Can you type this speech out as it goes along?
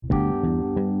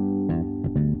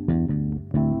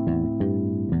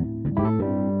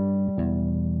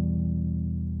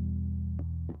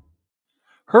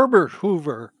Herbert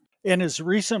Hoover and his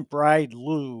recent bride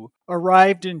Lou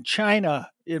arrived in China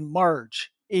in March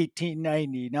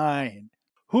 1899.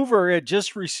 Hoover had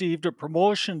just received a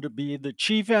promotion to be the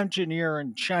chief engineer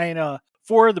in China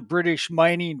for the British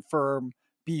mining firm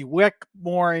Bewick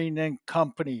Mooring and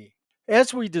Company.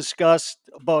 As we discussed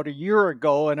about a year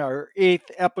ago in our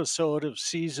 8th episode of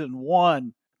season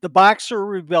 1, the Boxer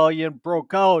Rebellion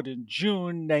broke out in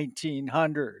June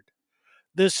 1900.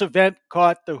 This event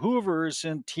caught the Hoovers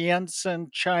in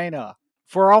Tientsin, China.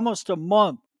 For almost a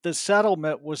month, the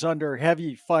settlement was under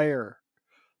heavy fire.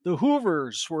 The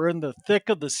Hoovers were in the thick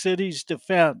of the city's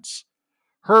defense.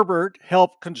 Herbert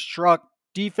helped construct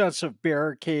defensive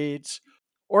barricades,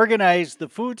 organized the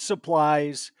food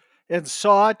supplies, and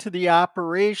saw to the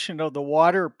operation of the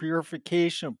water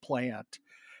purification plant.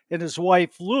 And his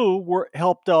wife Lou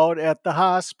helped out at the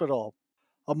hospital.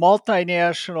 A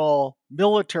multinational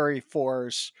military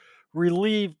force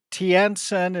relieved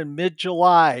Tientsin in mid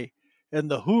July, and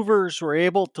the Hoovers were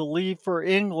able to leave for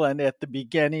England at the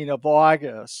beginning of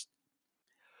August.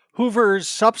 Hoover's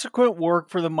subsequent work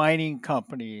for the mining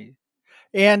company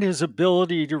and his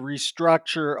ability to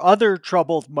restructure other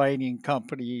troubled mining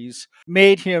companies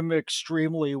made him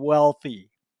extremely wealthy.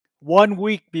 1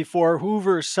 week before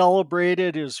Hoover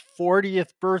celebrated his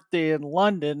 40th birthday in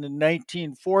London in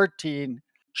 1914,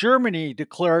 Germany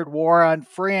declared war on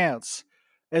France,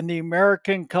 and the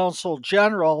American Consul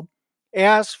General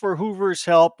asked for Hoover's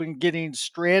help in getting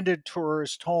stranded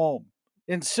tourists home.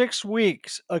 In 6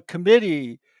 weeks, a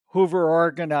committee Hoover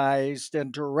organized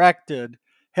and directed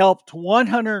helped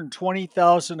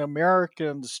 120,000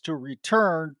 Americans to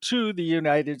return to the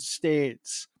United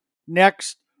States.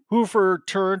 Next, Hoover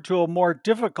turned to a more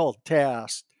difficult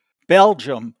task.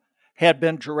 Belgium had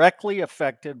been directly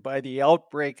affected by the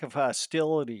outbreak of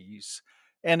hostilities,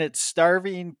 and its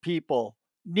starving people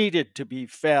needed to be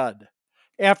fed.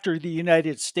 After the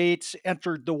United States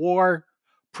entered the war,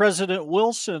 President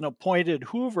Wilson appointed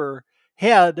Hoover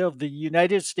head of the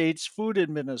United States Food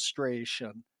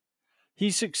Administration.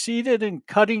 He succeeded in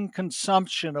cutting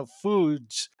consumption of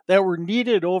foods that were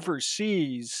needed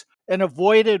overseas and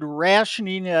avoided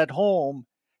rationing at home,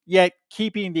 yet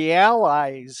keeping the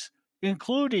Allies,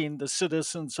 including the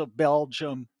citizens of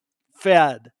Belgium,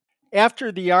 fed.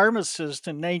 After the armistice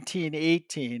in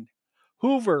 1918,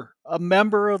 Hoover, a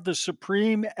member of the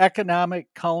Supreme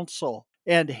Economic Council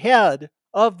and head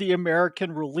of the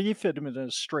American Relief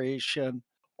Administration,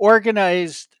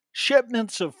 organized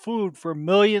shipments of food for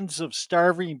millions of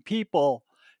starving people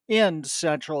in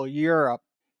Central Europe.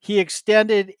 He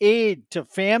extended aid to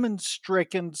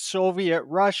famine-stricken Soviet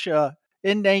Russia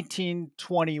in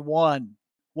 1921.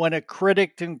 When a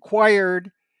critic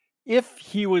inquired if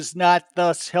he was not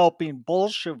thus helping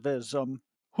Bolshevism,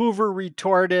 Hoover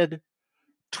retorted,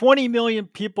 20 million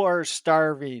people are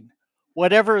starving.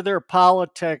 Whatever their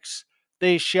politics,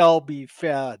 they shall be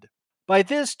fed. By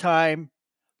this time,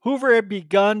 Hoover had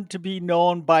begun to be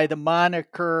known by the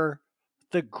moniker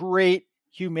the Great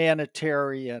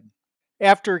Humanitarian.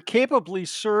 After capably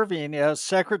serving as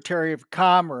Secretary of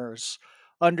Commerce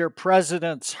under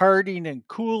Presidents Harding and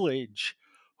Coolidge,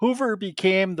 Hoover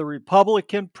became the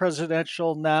Republican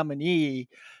presidential nominee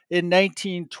in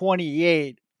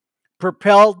 1928,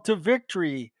 propelled to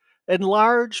victory in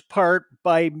large part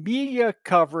by media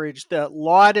coverage that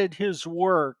lauded his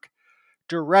work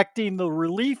directing the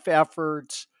relief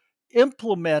efforts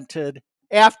implemented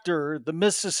after the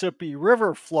Mississippi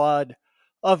River flood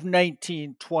of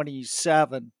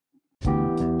 1927.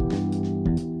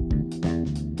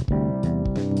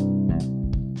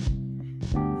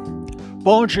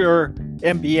 Bonjour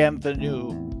and bienvenue.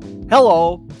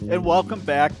 Hello and welcome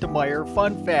back to Meyer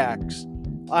Fun Facts.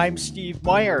 I'm Steve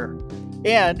Meyer,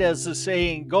 and as the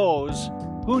saying goes,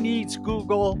 who needs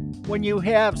Google when you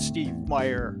have Steve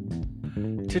Meyer?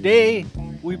 Today,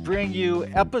 we bring you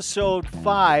episode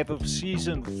 5 of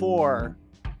season 4,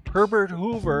 Herbert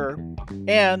Hoover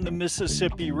and the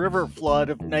Mississippi River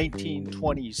flood of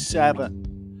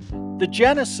 1927. The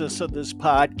genesis of this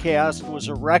podcast was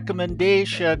a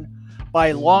recommendation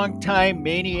by longtime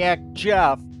Maniac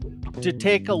Jeff to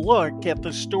take a look at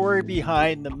the story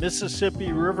behind the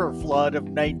Mississippi River flood of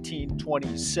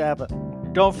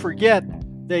 1927. Don't forget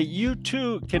that you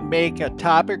too can make a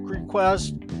topic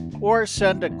request or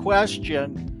send a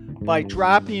question by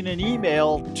dropping an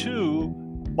email to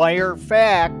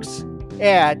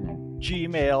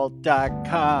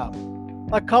meyerfacts@gmail.com.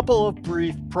 A couple of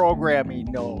brief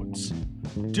programming notes.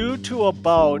 Due to a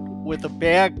bout with a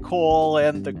bad cold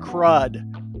and the crud,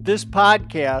 this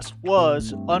podcast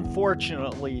was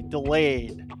unfortunately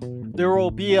delayed. There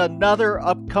will be another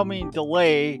upcoming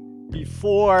delay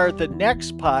before the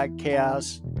next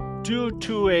podcast due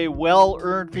to a well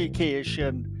earned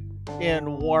vacation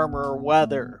in warmer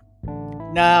weather.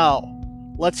 Now,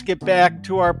 let's get back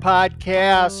to our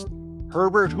podcast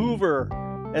Herbert Hoover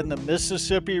and the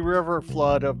Mississippi River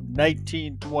flood of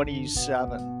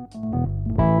 1927.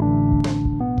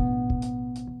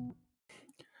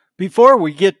 Before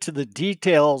we get to the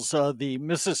details of the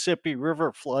Mississippi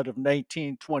River flood of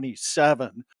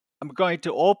 1927, I'm going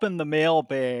to open the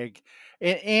mailbag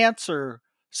and answer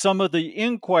some of the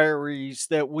inquiries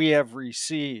that we have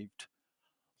received.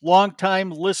 Longtime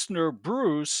listener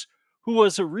Bruce, who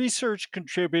was a research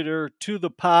contributor to the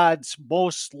pod's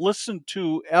most listened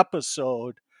to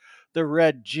episode, The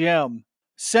Red Gym,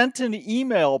 sent an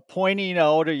email pointing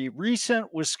out a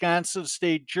recent Wisconsin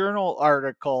State Journal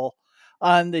article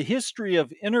on the history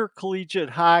of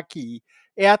intercollegiate hockey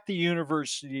at the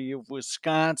University of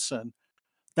Wisconsin,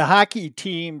 the hockey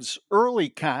team's early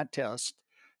contest.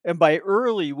 And by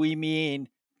early, we mean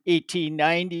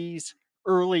 1890s,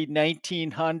 early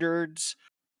 1900s,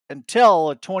 until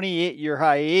a 28-year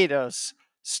hiatus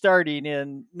starting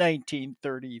in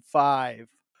 1935.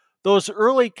 Those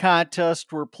early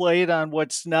contests were played on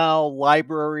what's now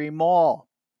Library Mall.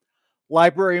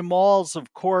 Library Mall is,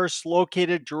 of course,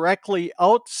 located directly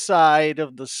outside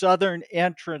of the southern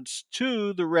entrance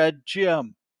to the Red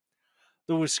Gym.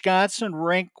 The Wisconsin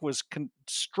rink was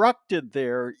constructed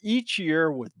there each year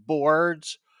with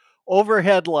boards,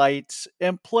 overhead lights,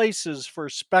 and places for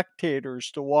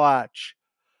spectators to watch.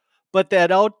 But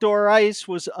that outdoor ice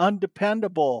was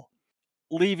undependable,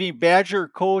 leaving Badger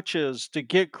coaches to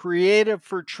get creative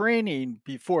for training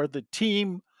before the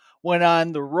team went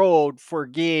on the road for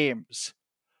games.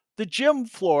 The gym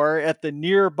floor at the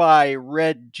nearby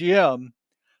Red Gym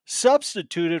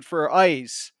substituted for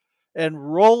ice,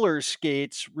 and roller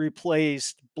skates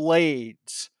replaced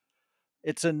blades.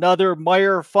 It's another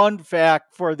Meyer fun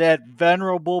fact for that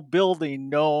venerable building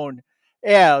known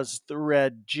as the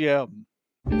Red Gym.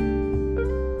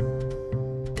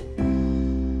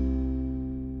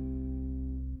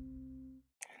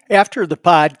 After the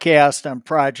podcast on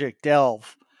Project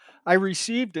Elf, I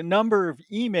received a number of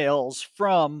emails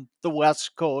from the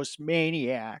West Coast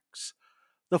Maniacs.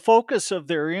 The focus of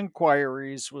their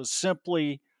inquiries was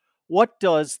simply, what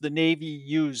does the Navy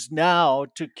use now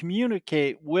to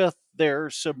communicate with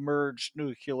their submerged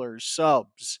nuclear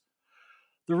subs?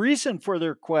 The reason for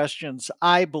their questions,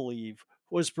 I believe,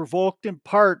 was provoked in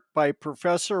part by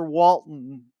Professor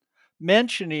Walton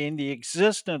mentioning the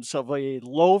existence of a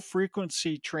low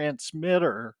frequency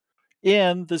transmitter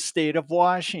in the state of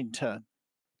Washington.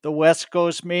 The West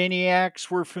Coast Maniacs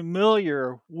were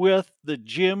familiar with the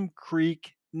Jim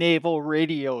Creek Naval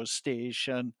Radio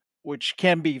Station, which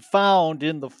can be found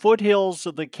in the foothills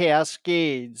of the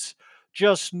Cascades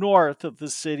just north of the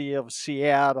city of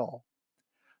Seattle.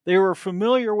 They were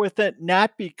familiar with it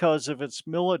not because of its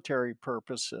military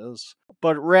purposes,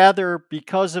 but rather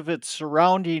because of its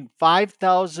surrounding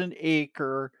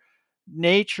 5,000-acre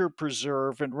nature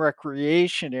preserve and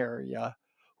recreation area,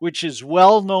 which is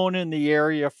well known in the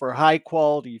area for high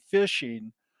quality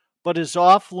fishing, but is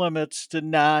off limits to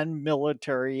non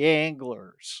military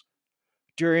anglers.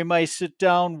 During my sit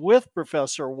down with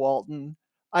Professor Walton,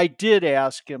 I did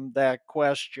ask him that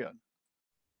question.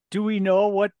 Do we know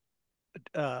what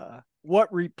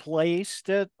replaced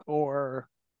it or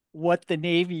what the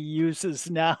Navy uses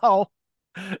now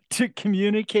to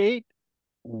communicate?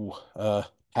 Ooh,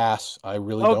 pass. I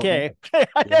really don't Okay. know.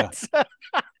 Yeah.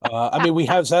 I mean, we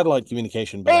have satellite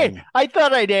communication, but Hey, I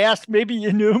thought I'd ask. Maybe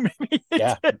you knew. Maybe you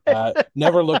yeah, did.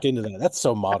 never looked into that. That's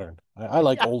so modern. I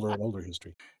like Yeah. older and older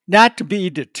history. Not to be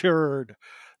deterred,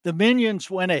 the Minions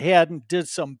went ahead and did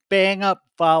some bang up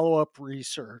follow up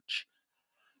research.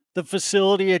 The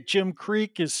facility at Jim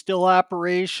Creek is still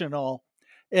operational,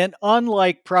 and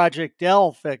unlike Project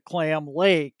Elf at Clam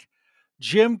Lake,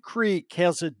 Jim Creek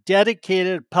has a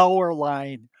dedicated power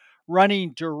line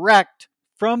running direct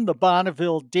from the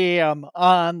Bonneville Dam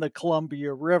on the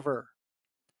Columbia River.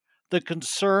 The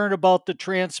concern about the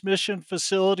transmission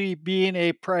facility being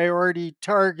a priority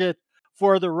target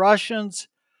for the Russians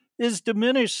is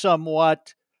diminished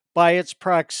somewhat by its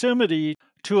proximity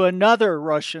to another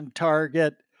Russian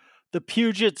target, the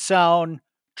Puget Sound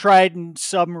Trident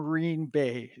submarine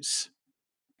base.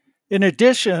 In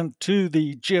addition to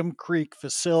the Jim Creek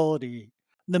facility,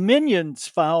 the Minions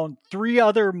found three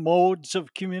other modes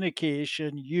of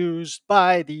communication used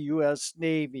by the U.S.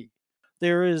 Navy.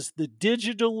 There is the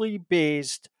digitally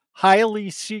based, highly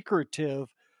secretive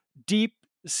Deep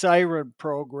Siren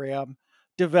program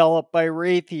developed by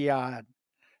Raytheon.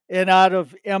 And out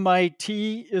of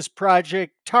MIT is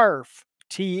Project TARF,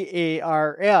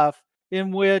 TARF,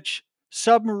 in which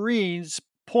submarines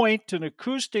point an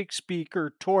acoustic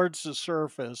speaker towards the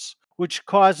surface, which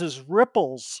causes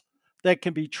ripples that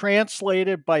can be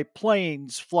translated by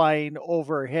planes flying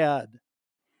overhead.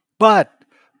 But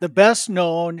the best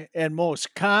known and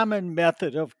most common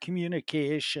method of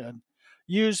communication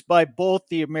used by both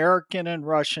the American and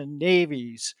Russian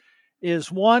navies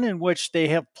is one in which they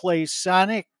have placed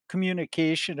sonic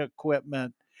communication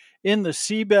equipment in the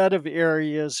seabed of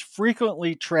areas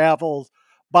frequently traveled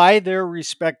by their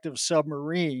respective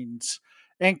submarines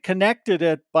and connected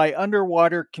it by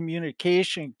underwater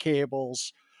communication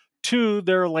cables to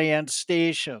their land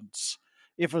stations.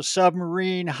 If a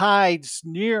submarine hides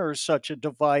near such a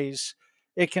device,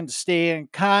 it can stay in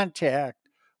contact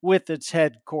with its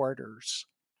headquarters.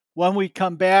 When we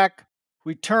come back,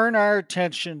 we turn our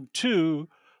attention to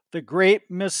the Great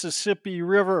Mississippi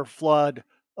River Flood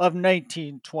of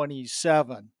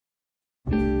 1927.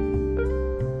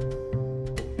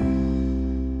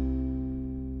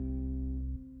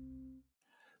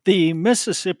 The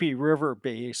Mississippi River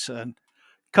Basin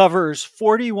covers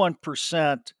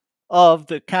 41% of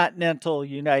the continental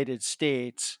United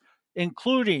States,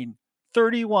 including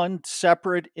 31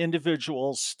 separate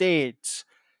individual states,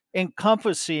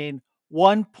 encompassing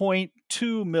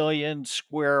 1.2 million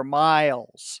square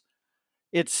miles.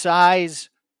 Its size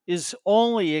is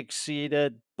only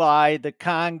exceeded by the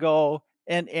Congo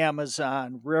and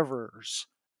Amazon rivers.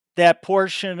 That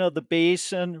portion of the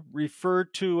basin,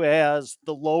 referred to as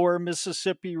the lower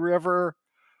Mississippi River,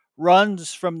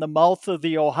 runs from the mouth of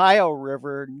the Ohio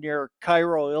River near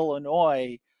Cairo,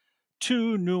 Illinois,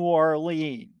 to New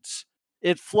Orleans.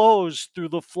 It flows through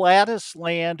the flattest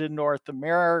land in North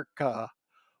America,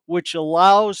 which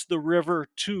allows the river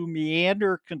to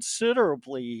meander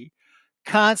considerably,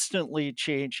 constantly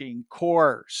changing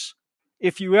course.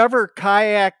 If you ever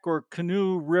kayak or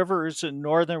canoe rivers in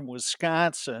northern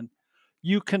Wisconsin,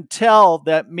 you can tell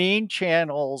that main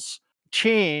channels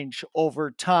change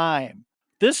over time.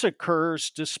 This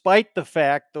occurs despite the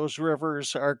fact those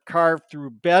rivers are carved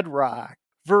through bedrock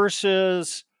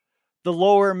versus the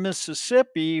lower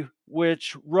Mississippi,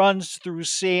 which runs through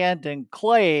sand and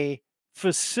clay,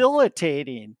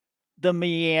 facilitating the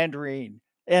meandering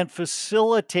and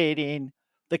facilitating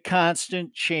the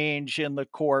constant change in the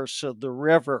course of the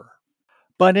river.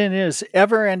 But in his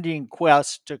ever ending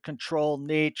quest to control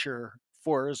nature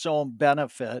for his own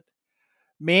benefit,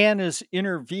 man has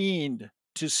intervened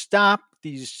to stop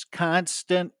these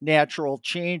constant natural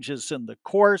changes in the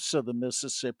course of the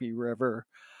Mississippi River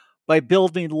by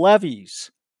building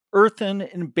levees, earthen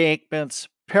embankments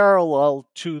parallel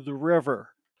to the river.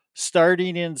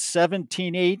 Starting in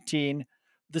 1718,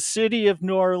 the city of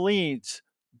New Orleans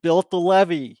built a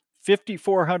levee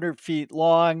 5,400 feet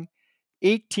long,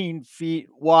 18 feet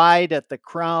wide at the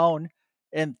crown,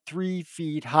 and 3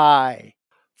 feet high.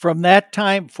 From that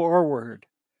time forward,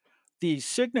 the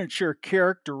signature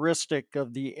characteristic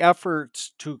of the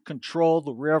efforts to control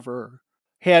the river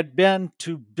had been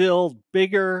to build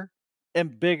bigger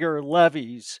and bigger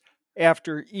levees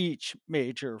after each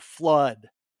major flood.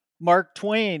 Mark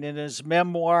Twain, in his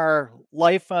memoir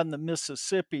Life on the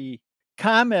Mississippi,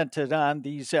 commented on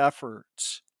these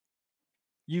efforts.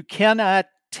 You cannot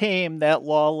tame that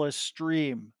lawless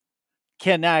stream,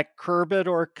 cannot curb it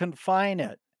or confine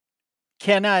it,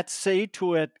 cannot say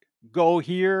to it, go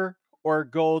here or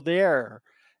go there,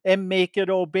 and make it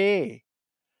obey,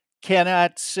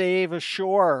 cannot save a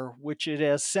shore which it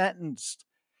has sentenced,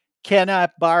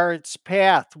 cannot bar its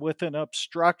path with an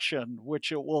obstruction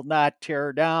which it will not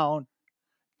tear down,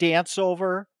 dance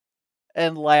over,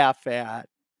 and laugh at.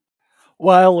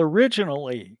 While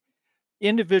originally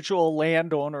individual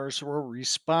landowners were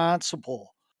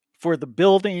responsible for the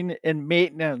building and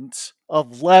maintenance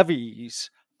of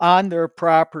levees on their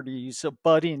properties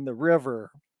abutting the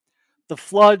river, the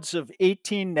floods of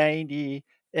 1890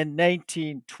 and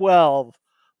 1912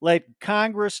 led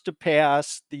Congress to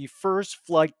pass the first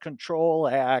Flood Control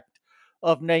Act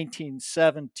of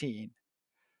 1917.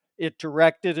 It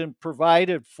directed and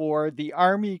provided for the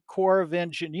Army Corps of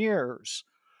Engineers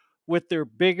with their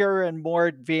bigger and more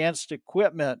advanced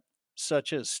equipment,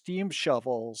 such as steam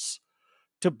shovels,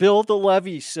 to build a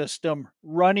levee system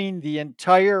running the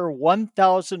entire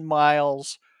 1,000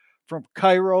 miles from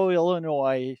Cairo,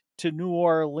 Illinois to New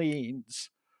Orleans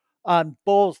on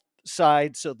both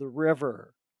sides of the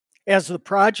river. As the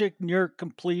project neared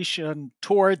completion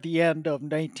toward the end of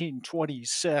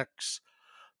 1926,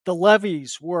 the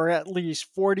levees were at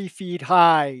least 40 feet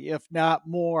high, if not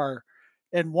more,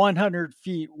 and 100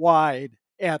 feet wide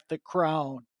at the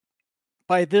crown.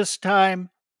 By this time,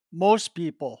 most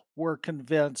people were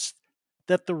convinced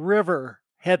that the river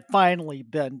had finally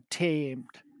been tamed.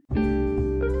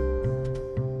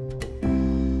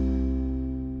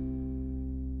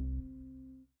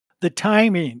 The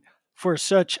timing for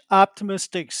such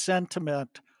optimistic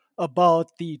sentiment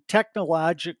about the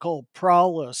technological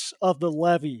prowess of the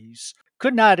levees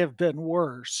could not have been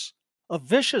worse. A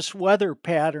vicious weather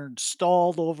pattern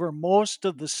stalled over most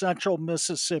of the central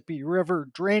Mississippi River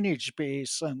drainage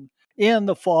basin in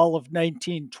the fall of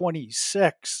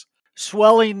 1926,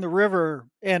 swelling the river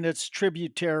and its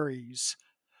tributaries.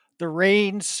 The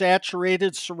rain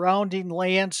saturated surrounding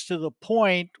lands to the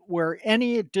point where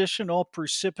any additional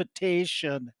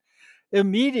precipitation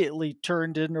immediately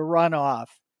turned into runoff.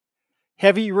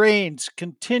 Heavy rains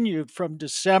continued from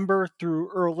December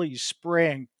through early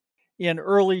spring. In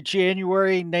early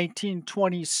January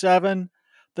 1927,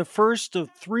 the first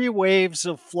of three waves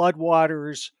of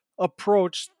floodwaters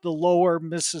approached the lower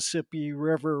Mississippi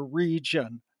River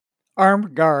region.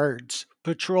 Armed guards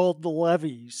patrolled the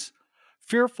levees,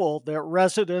 fearful that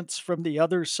residents from the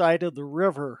other side of the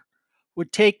river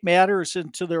would take matters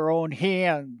into their own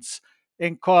hands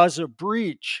and cause a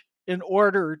breach in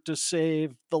order to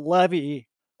save the levee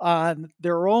on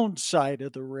their own side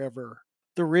of the river.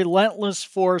 The relentless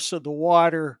force of the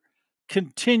water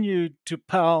continued to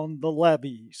pound the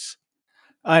levees.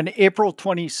 On April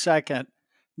 22nd,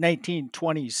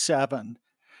 1927,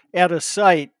 at a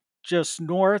site just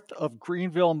north of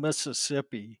Greenville,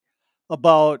 Mississippi,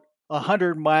 about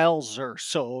 100 miles or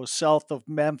so south of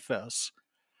Memphis,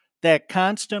 that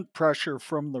constant pressure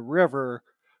from the river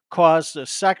caused a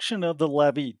section of the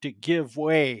levee to give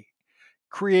way,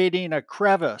 creating a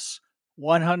crevice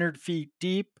 100 feet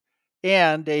deep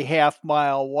and a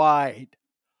half-mile wide.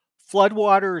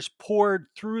 Floodwaters poured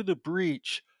through the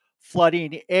breach,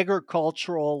 flooding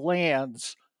agricultural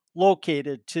lands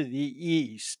located to the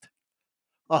east.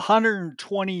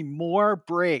 120 more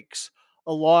breaks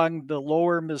along the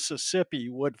lower Mississippi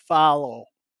would follow.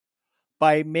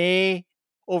 By May,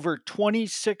 over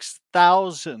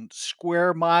 26,000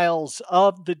 square miles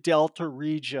of the Delta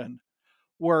region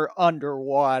were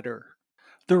underwater.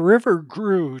 The river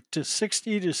grew to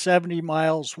 60 to 70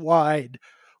 miles wide,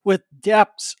 with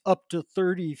depths up to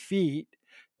 30 feet,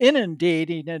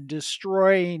 inundating and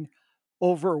destroying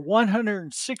over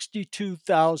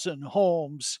 162,000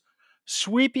 homes,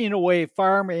 sweeping away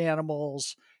farm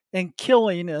animals, and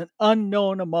killing an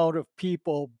unknown amount of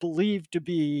people believed to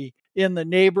be in the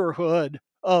neighborhood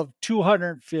of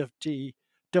 250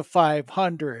 to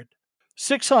 500.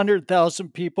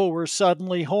 600,000 people were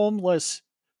suddenly homeless,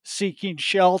 seeking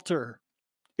shelter.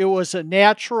 It was a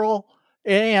natural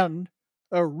and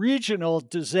a regional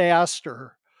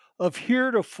disaster of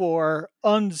heretofore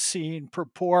unseen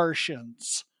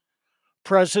proportions.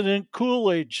 President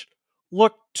Coolidge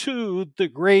looked to the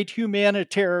great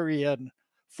humanitarian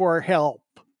for help.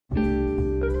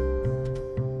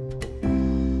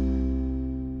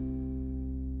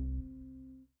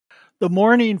 The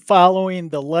morning following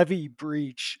the levee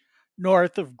breach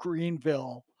north of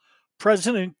Greenville,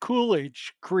 President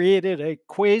Coolidge created a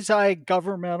quasi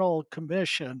governmental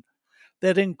commission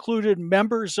that included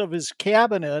members of his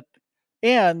cabinet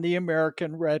and the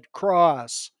American Red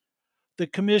Cross. The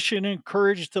commission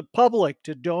encouraged the public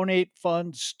to donate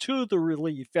funds to the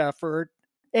relief effort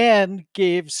and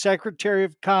gave Secretary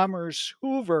of Commerce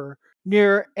Hoover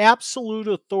near absolute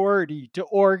authority to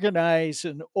organize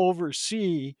and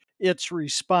oversee its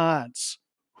response.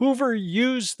 Hoover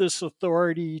used this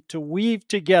authority to weave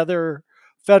together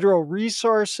federal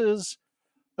resources,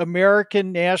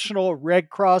 American National Red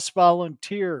Cross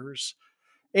volunteers,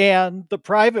 and the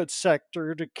private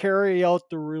sector to carry out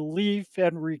the relief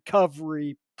and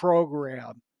recovery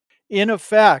program. In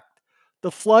effect,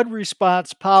 the flood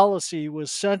response policy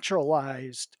was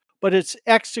centralized, but its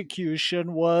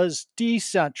execution was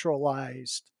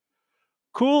decentralized.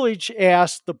 Coolidge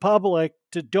asked the public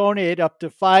to donate up to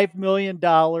 $5 million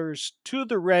to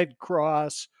the Red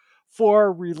Cross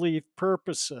for relief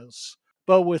purposes.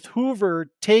 But with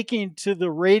Hoover taking to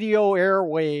the radio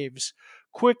airwaves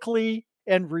quickly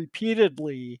and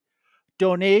repeatedly,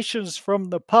 donations from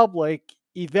the public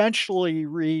eventually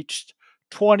reached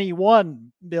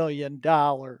 $21 million.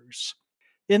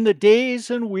 In the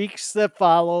days and weeks that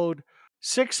followed,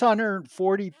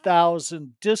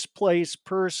 640,000 displaced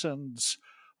persons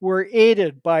were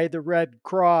aided by the Red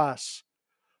Cross.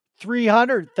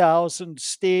 300,000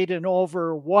 stayed in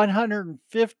over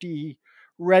 150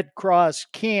 Red Cross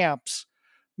camps,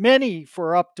 many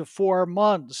for up to 4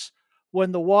 months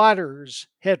when the waters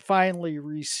had finally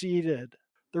receded.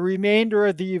 The remainder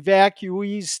of the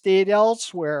evacuees stayed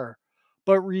elsewhere,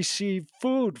 but received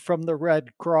food from the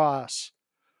Red Cross.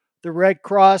 The Red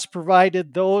Cross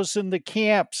provided those in the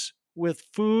camps with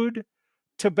food,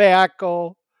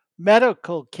 tobacco,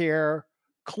 medical care,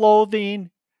 clothing,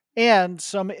 and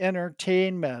some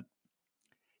entertainment.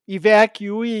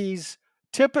 Evacuees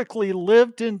typically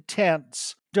lived in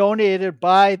tents donated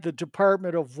by the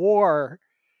Department of War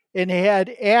and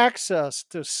had access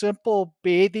to simple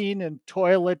bathing and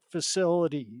toilet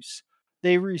facilities.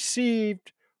 They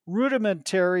received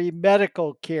rudimentary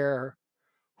medical care,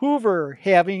 Hoover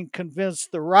having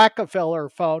convinced the Rockefeller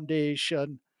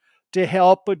Foundation to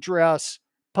help address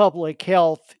public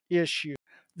health issues.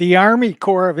 The Army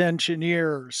Corps of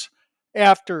Engineers,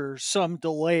 after some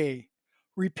delay,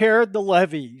 repaired the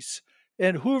levees,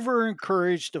 and Hoover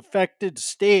encouraged affected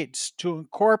states to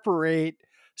incorporate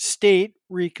state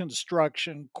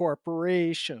reconstruction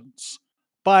corporations.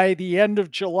 By the end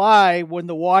of July, when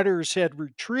the waters had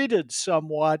retreated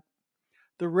somewhat,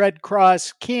 the Red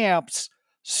Cross camps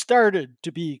started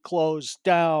to be closed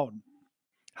down.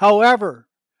 However,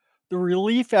 the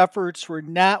relief efforts were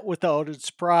not without its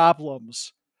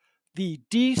problems. The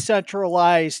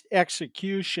decentralized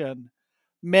execution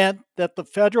meant that the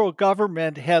federal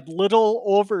government had little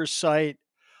oversight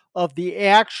of the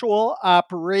actual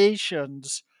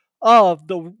operations of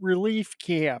the relief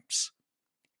camps.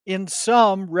 In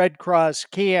some Red Cross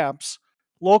camps,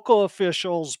 local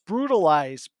officials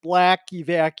brutalized black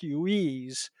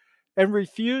evacuees and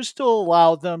refused to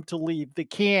allow them to leave the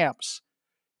camps.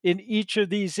 In each of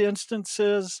these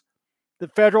instances, the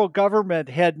federal government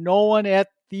had no one at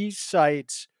these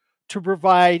sites to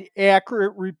provide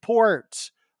accurate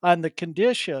reports on the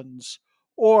conditions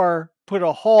or put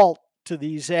a halt to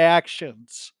these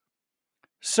actions.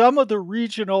 Some of the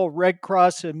regional Red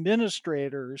Cross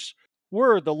administrators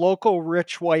were the local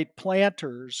rich white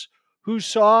planters who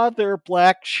saw their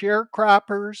black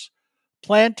sharecroppers,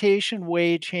 plantation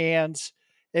wage hands,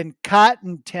 and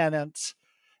cotton tenants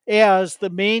as the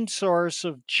main source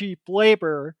of cheap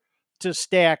labor to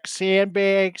stack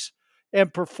sandbags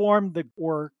and perform the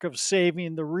work of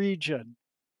saving the region.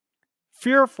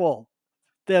 Fearful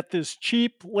that this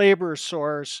cheap labor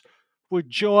source would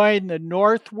join the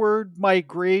northward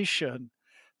migration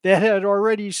that had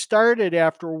already started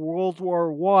after World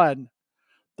War I,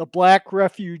 the black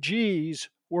refugees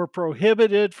were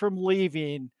prohibited from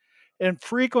leaving and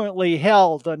frequently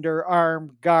held under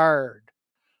armed guard.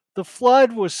 The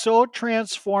flood was so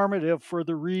transformative for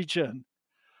the region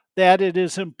that it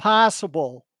is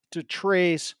impossible to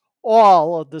trace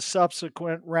all of the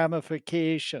subsequent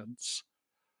ramifications.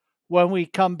 When we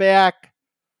come back,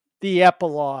 the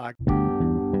epilogue.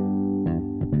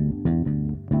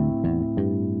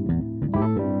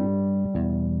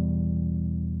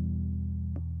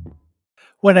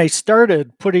 When I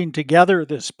started putting together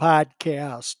this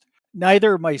podcast,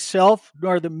 neither myself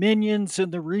nor the minions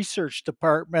in the research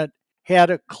department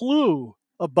had a clue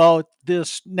about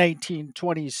this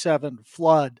 1927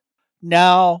 flood.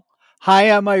 Now,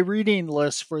 high on my reading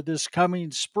list for this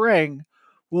coming spring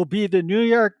will be the New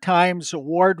York Times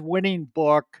award winning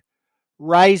book,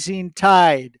 Rising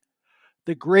Tide: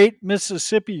 The Great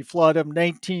Mississippi Flood of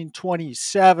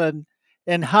 1927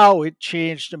 and How It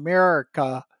Changed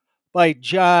America by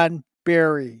John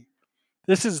Barry.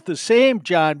 This is the same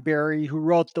John Barry who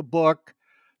wrote the book,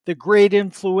 The Great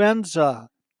Influenza.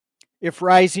 If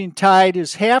Rising Tide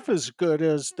is half as good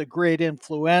as The Great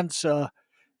Influenza,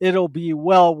 it'll be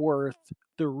well worth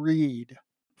the read.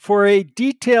 For a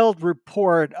detailed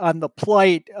report on the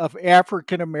plight of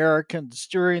African Americans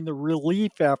during the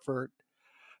relief effort,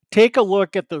 take a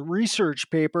look at the research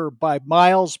paper by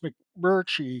Miles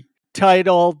McMurtry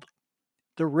titled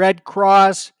The Red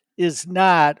Cross is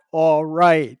Not All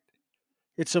Right.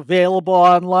 It's available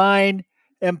online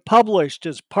and published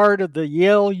as part of the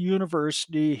Yale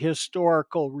University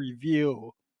Historical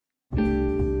Review.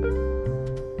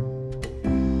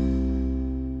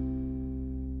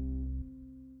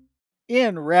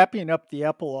 In wrapping up the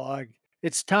epilogue,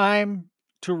 it's time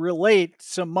to relate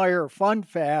some Meyer fun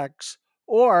facts,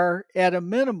 or at a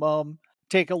minimum,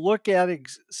 take a look at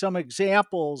some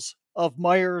examples of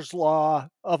Meyer's law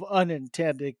of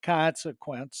unintended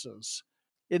consequences.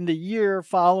 In the year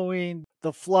following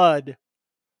the flood,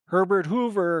 Herbert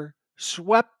Hoover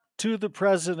swept to the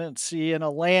presidency in a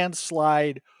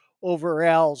landslide over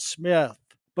Al Smith.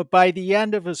 But by the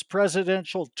end of his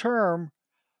presidential term,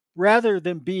 rather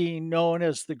than being known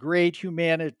as the great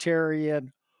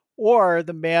humanitarian or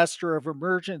the master of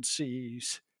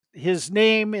emergencies, his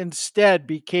name instead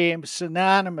became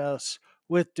synonymous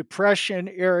with Depression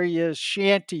area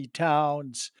shanty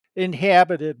towns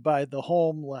inhabited by the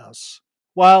homeless.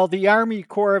 While the Army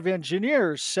Corps of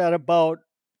Engineers set about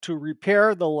to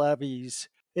repair the levees,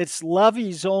 its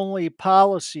levees only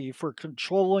policy for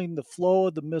controlling the flow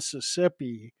of the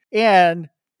Mississippi, and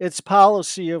its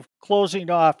policy of closing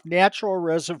off natural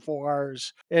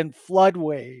reservoirs and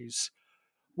floodways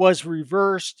was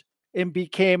reversed and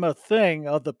became a thing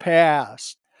of the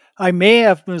past. I may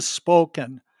have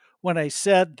misspoken when I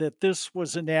said that this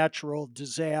was a natural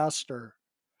disaster.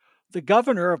 The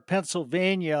governor of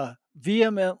Pennsylvania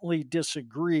vehemently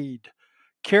disagreed,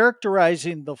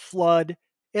 characterizing the flood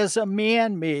as a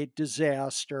man made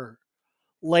disaster,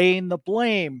 laying the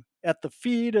blame at the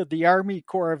feet of the Army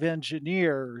Corps of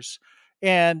Engineers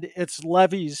and its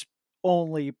levees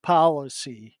only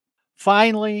policy.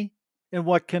 Finally, in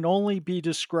what can only be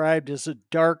described as a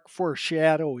dark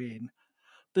foreshadowing,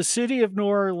 the city of New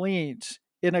Orleans,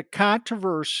 in a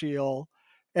controversial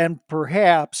and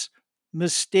perhaps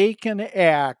mistaken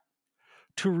act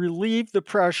to relieve the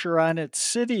pressure on its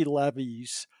city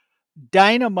levees,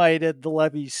 dynamited the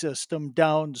levee system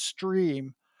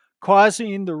downstream,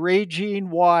 causing the raging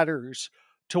waters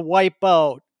to wipe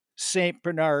out St.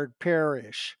 Bernard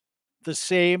Parish, the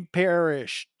same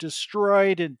parish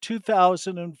destroyed in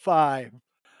 2005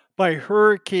 by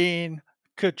Hurricane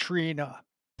Katrina.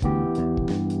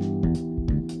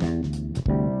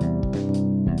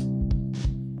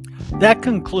 That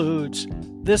concludes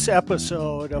this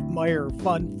episode of Meyer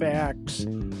Fun Facts,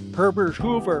 Herbert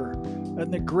Hoover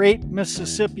and the Great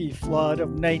Mississippi Flood of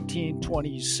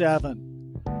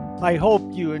 1927. I hope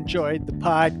you enjoyed the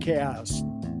podcast.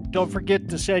 Don't forget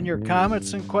to send your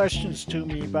comments and questions to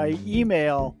me by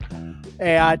email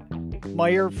at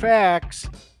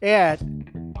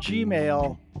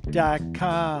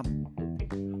meyerfacts@gmail.com.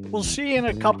 We'll see you in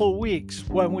a couple weeks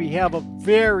when we have a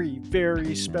very,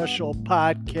 very special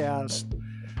podcast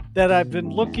that I've been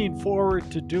looking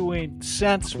forward to doing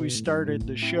since we started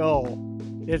the show.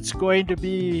 It's going to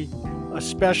be a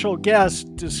special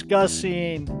guest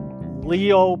discussing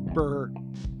Leo Burt.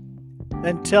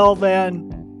 Until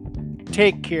then,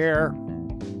 take care.